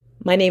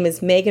My name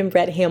is Megan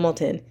Brett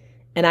Hamilton,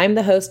 and I'm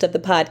the host of the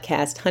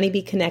podcast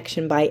Honeybee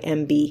Connection by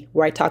MB,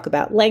 where I talk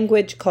about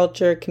language,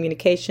 culture,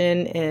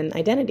 communication, and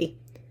identity.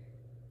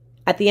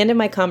 At the end of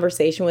my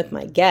conversation with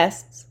my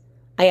guests,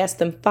 I ask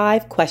them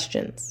 5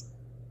 questions.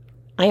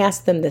 I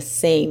ask them the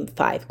same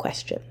 5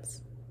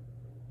 questions.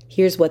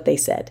 Here's what they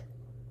said.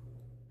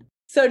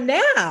 So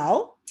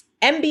now,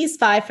 MB's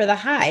 5 for the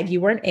Hive.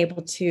 You weren't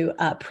able to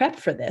prep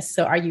for this,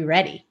 so are you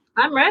ready?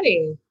 I'm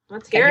ready.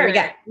 Let's hear Here we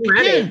go. I'm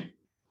ready.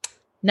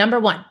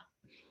 Number 1,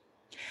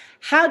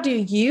 how do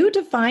you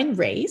define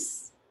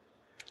race?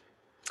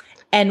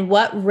 And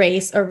what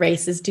race or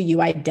races do you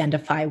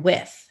identify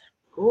with?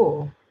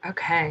 Ooh,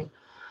 okay.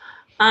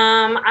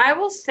 I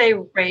will say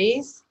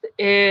race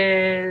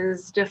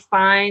is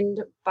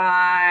defined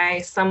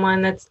by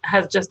someone that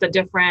has just a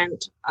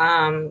different,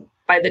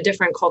 by the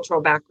different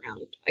cultural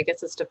background. I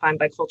guess it's defined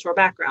by cultural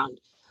background.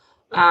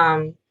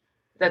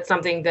 That's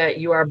something that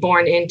you are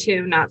born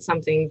into, not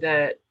something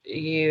that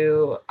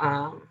you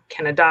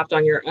can adopt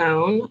on your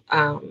own.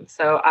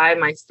 So I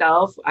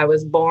myself, I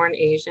was born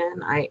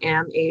Asian. I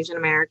am Asian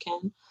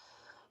American,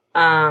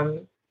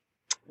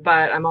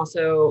 but I'm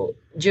also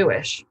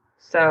Jewish.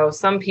 So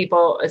some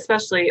people,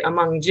 especially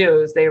among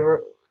Jews, they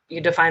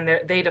define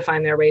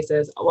their race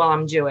as, well,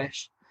 I'm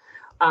Jewish.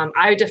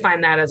 I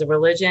define that as a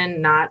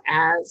religion, not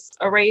as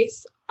a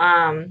race.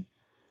 But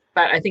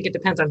I think it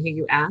depends on who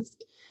you ask.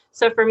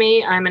 So for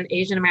me, I'm an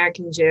Asian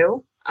American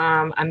Jew.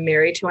 I'm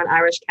married to an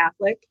Irish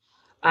Catholic.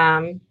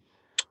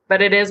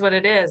 But it is what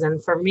it is.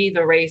 And for me,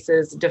 the race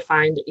is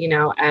defined,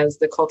 as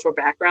the cultural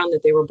background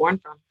that they were born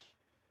from.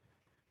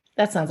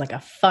 That sounds like a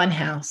fun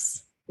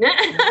house. Good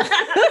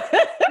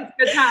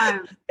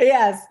time.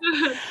 Yes.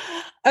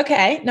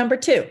 Okay. Number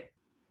 2,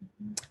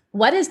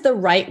 what is the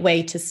right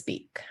way to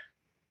speak?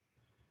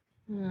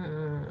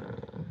 I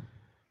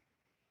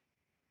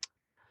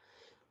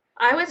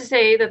would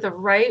say that the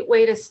right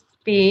way to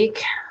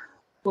speak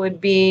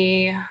would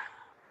be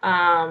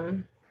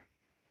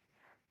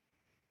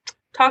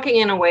talking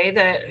in a way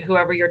that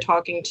whoever you're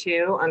talking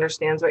to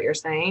understands what you're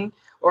saying,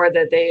 or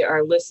that they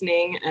are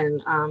listening.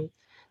 And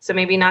so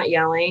maybe not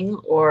yelling,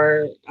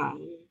 or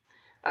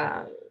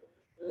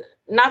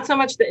not so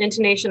much the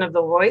intonation of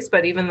the voice,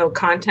 but even the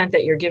content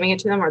that you're giving it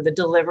to them, or the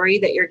delivery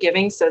that you're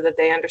giving, so that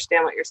they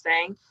understand what you're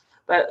saying.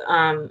 But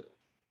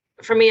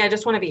for me, I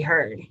just want to be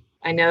heard.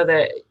 I know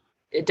that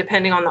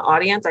depending on the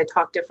audience, I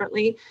talk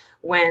differently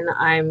when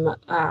I'm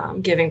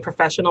giving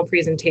professional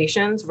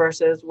presentations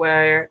versus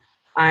where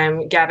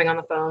I'm gabbing on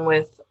the phone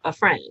with a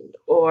friend,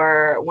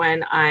 or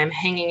when I'm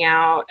hanging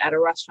out at a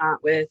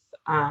restaurant with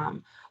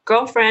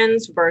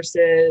girlfriends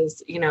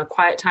versus,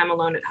 quiet time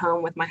alone at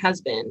home with my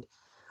husband.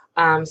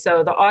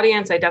 So the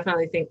audience, I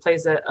definitely think,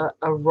 plays a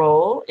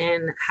role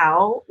in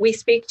how we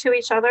speak to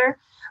each other.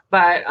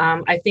 But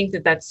I think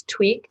that that's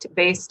tweaked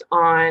based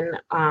on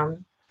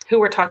who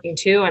we're talking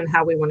to and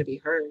how we want to be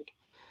heard.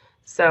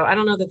 So I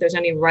don't know that there's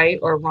any right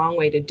or wrong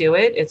way to do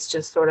it. It's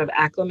just sort of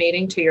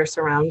acclimating to your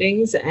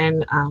surroundings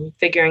and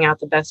figuring out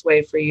the best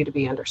way for you to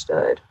be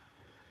understood.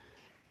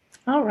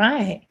 All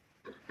right.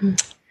 I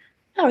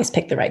always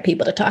pick the right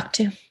people to talk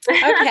to.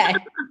 Okay.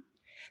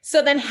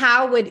 So then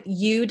how would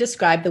you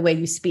describe the way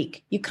you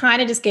speak? You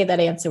kind of just gave that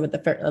answer with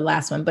the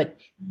last one, but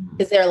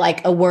is there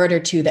like a word or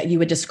two that you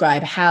would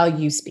describe how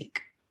you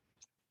speak?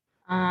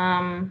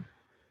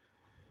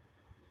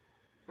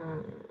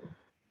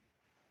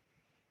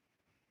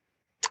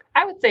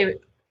 I would say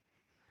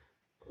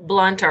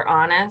blunt or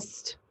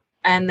honest.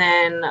 And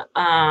then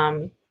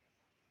I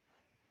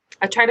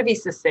try to be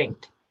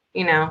succinct.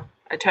 I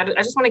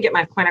just want to get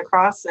my point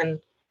across, and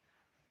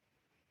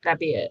that'd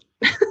be it.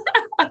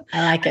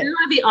 I like it. I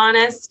want to be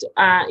honest,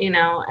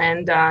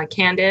 and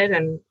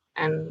candid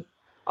and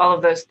all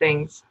of those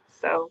things.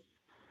 So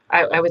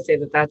I would say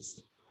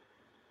that's,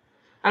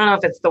 I don't know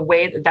if it's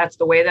that's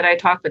the way that I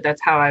talk, but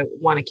that's how I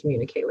want to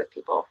communicate with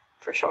people,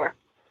 for sure.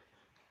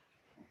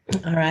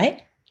 All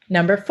right.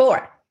 Number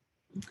 4,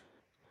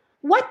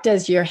 what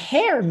does your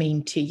hair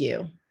mean to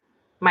you?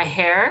 My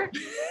hair?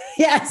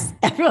 Yes.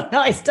 Everyone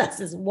always does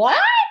this. What?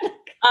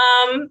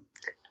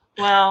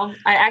 Well,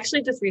 I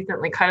actually just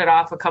recently cut it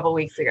off a couple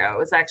weeks ago. It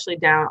was actually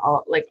down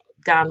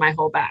my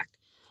whole back.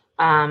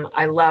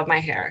 I love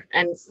my hair.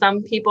 And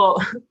some people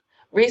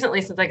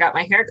recently, since I got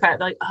my haircut,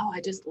 they're like, "Oh,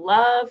 I just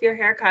love your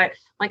haircut."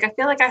 Like, I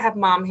feel like I have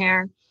mom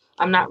hair.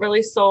 I'm not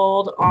really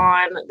sold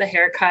on the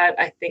haircut.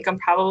 I think I'm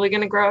probably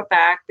going to grow it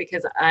back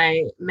because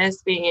I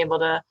miss being able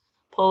to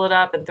pull it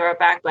up and throw it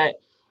back.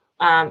 But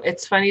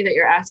it's funny that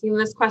you're asking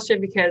this question,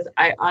 because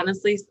I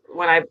honestly,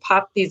 when I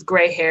pop these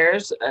gray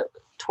hairs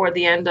toward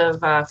the end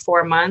of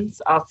 4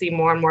 months, I'll see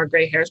more and more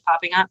gray hairs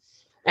popping up.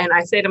 And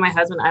I say to my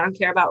husband, I don't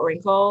care about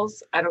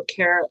wrinkles. I don't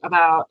care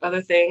about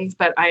other things,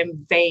 but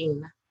I'm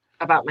vain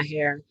about my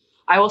hair.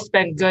 I will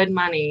spend good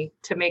money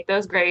to make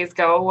those grays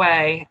go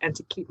away and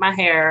to keep my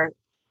hair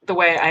the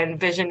way I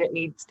envision it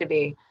needs to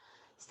be.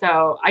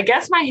 So I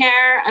guess my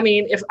hair, I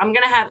mean, if I'm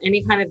going to have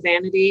any kind of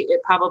vanity,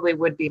 it probably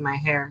would be my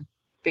hair,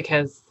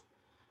 because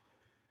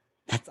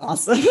that's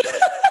awesome.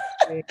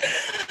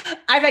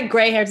 I've had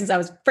gray hair since I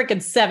was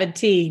freaking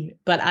 17,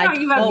 but No,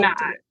 you have not.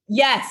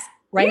 Yes,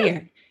 right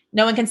here.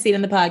 No one can see it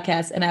in the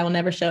podcast, and I will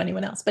never show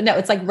anyone else. But no,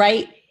 it's like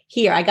right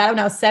here. I got it when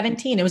I was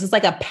 17. It was just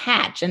like a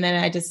patch. And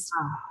then I just,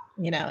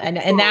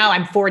 and now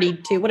I'm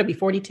 42. Would it be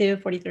 42,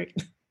 43?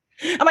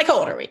 I'm like, how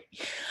old are we?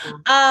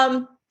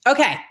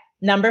 Okay.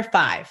 Number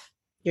 5.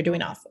 You're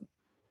doing awesome.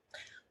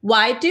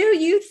 Why do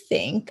you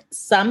think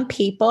some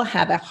people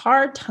have a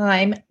hard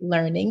time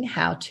learning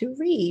how to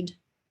read?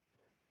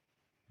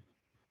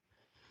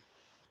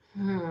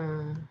 Do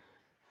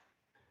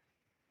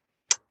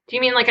you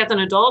mean like as an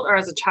adult or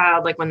as a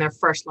child, like when they're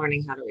first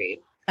learning how to read?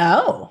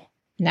 Oh,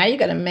 now you're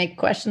going to make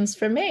questions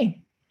for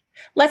me.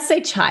 Let's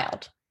say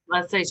child.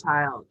 Let's say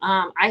child.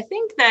 I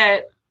think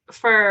that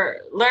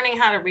for learning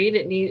how to read,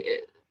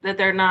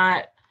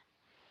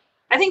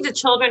 I think the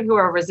children who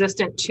are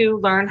resistant to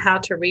learn how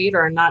to read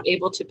or are not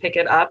able to pick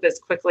it up as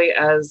quickly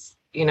as,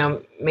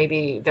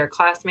 maybe their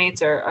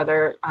classmates or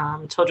other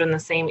children the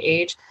same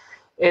age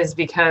is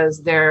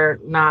because they're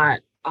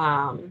not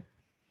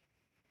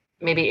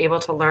maybe able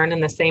to learn in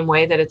the same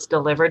way that it's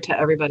delivered to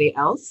everybody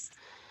else.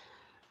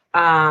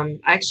 I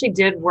actually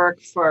did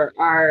work for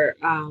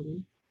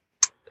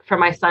for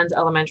my son's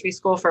elementary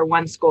school for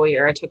 1 school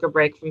year. I took a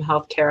break from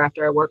healthcare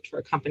after I worked for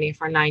a company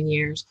for 9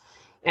 years.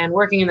 And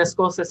working in the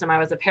school system, I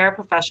was a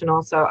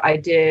paraprofessional. So I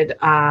did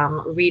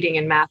reading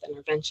and math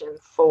intervention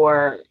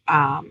for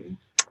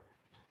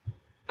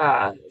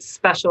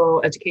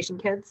special education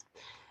kids.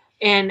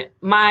 And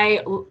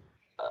my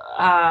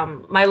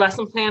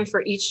lesson plan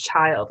for each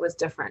child was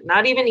different.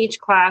 Not even each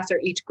class or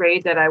each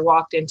grade that I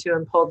walked into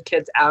and pulled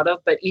kids out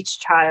of, but each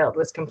child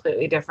was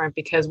completely different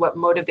because what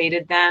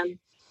motivated them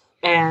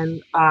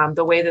and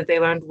the way that they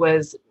learned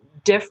was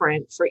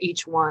different for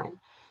each one.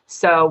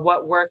 So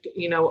what worked,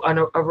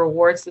 on a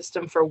reward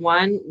system for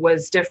one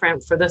was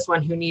different for this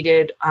one who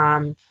needed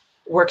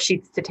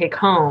worksheets to take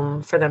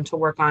home for them to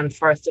work on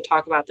for us to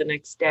talk about the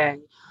next day.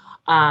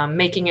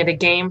 Making it a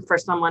game for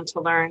someone to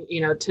learn,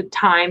 to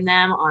time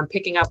them on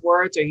picking up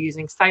words or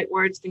using sight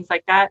words, things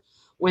like that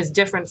was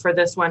different for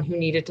this one who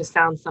needed to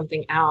sound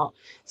something out.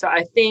 So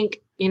I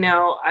think,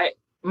 I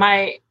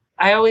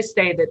always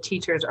say that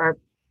teachers are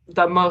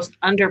the most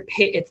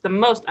underpaid. It's the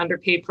most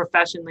underpaid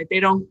profession. Like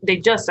they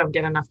just don't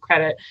get enough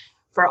credit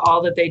for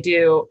all that they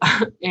do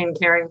in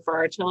caring for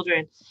our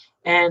children.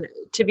 And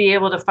to be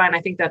able to find, I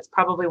think that's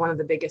probably one of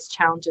the biggest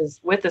challenges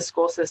with the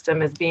school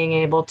system is being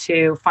able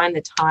to find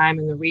the time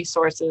and the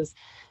resources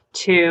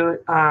to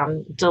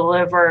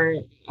deliver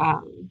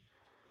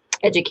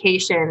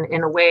education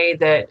in a way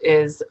that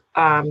is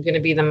going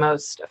to be the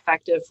most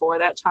effective for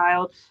that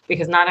child,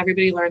 because not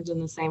everybody learns in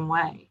the same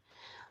way.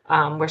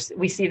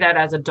 We see that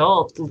as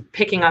adults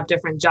picking up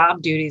different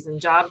job duties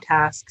and job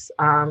tasks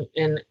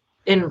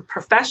in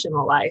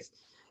professional life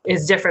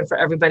is different for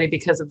everybody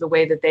because of the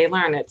way that they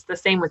learn. It's the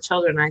same with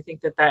children. I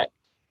think that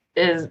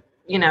is,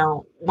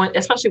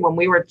 especially when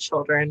we were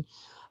children,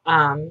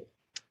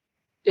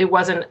 it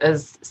wasn't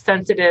as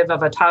sensitive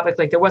of a topic.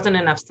 Like there wasn't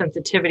enough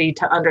sensitivity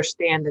to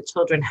understand that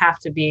children have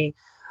to be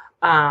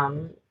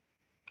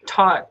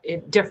taught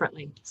it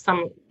differently.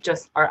 Some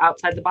just are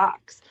outside the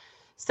box.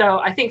 So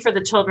I think for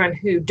the children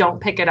who don't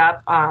pick it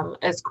up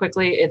as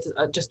quickly, it's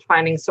just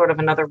finding sort of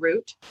another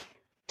route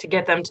to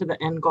get them to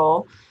the end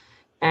goal.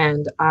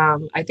 And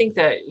I think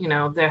that,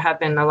 there have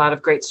been a lot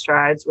of great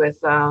strides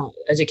with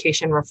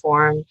education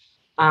reform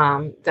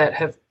that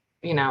have,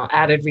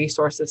 added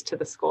resources to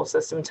the school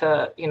system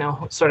to,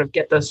 sort of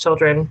get those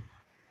children,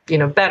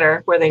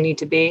 better where they need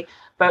to be.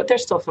 But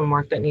there's still some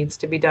work that needs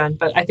to be done.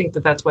 But I think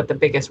that that's what the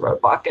biggest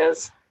roadblock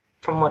is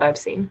from what I've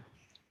seen.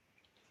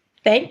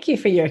 Thank you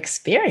for your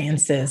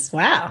experiences.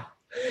 Wow.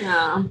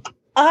 Yeah.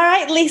 All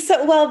right,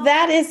 Lisa. Well,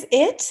 that is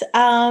it.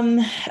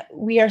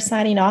 We are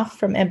signing off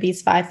from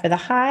MB's 5 for the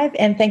Hive.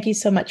 And thank you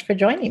so much for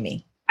joining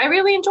me. I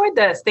really enjoyed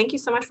this. Thank you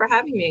so much for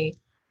having me.